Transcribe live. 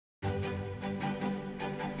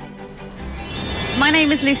My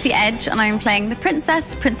name is Lucy Edge and I'm playing the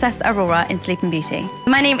Princess Aurora in Sleeping Beauty.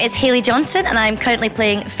 My name is Hayley Johnston and I'm currently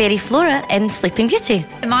playing Fairy Flora in Sleeping Beauty.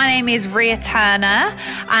 My name is Rhea Turner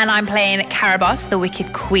and I'm playing Carabosse, the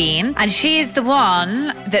Wicked Queen. And she is the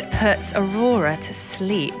one that puts Aurora to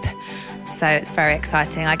sleep. So it's very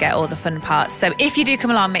exciting. I get all the fun parts. So if you do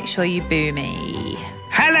come along, make sure you boo me.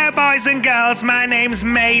 Hello, boys and girls. My name's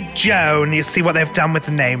Maid Joan. You see what they've done with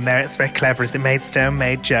the name there? It's very clever, isn't it? Maidstone,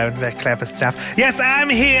 Maid Joan. Very clever stuff. Yes, I'm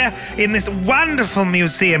here in this wonderful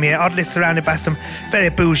museum here, oddly surrounded by some very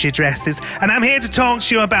bougie dresses. And I'm here to talk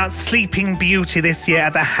to you about Sleeping Beauty this year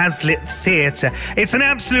at the Hazlitt Theatre. It's an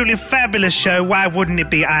absolutely fabulous show. Why wouldn't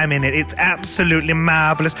it be? I'm in it. It's absolutely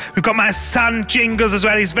marvellous. We've got my son, Jingles, as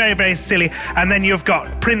well. He's very, very silly. And then you've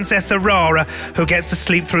got Princess Aurora, who gets to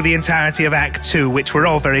sleep through the entirety of Act 2, which we're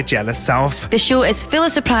all very jealous of. The show is full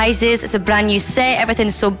of surprises. It's a brand new set.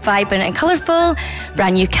 Everything's so vibrant and colourful.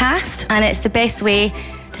 Brand new cast. And it's the best way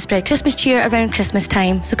to spread Christmas cheer around Christmas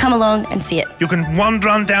time. So come along and see it. You can wander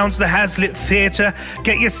on down to the Hazlitt Theatre,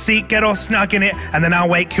 get your seat, get all snug in it, and then I'll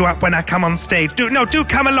wake you up when I come on stage. Do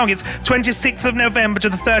come along. It's 26th of November to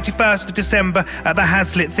the 31st of December at the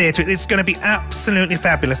Hazlitt Theatre. It's going to be absolutely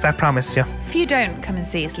fabulous, I promise you. If you don't come and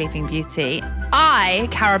see Sleeping Beauty, I,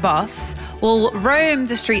 Carabosse, will roam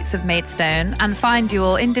the streets of Maidstone and find you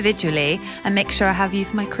all individually and make sure I have you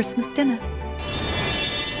for my Christmas dinner.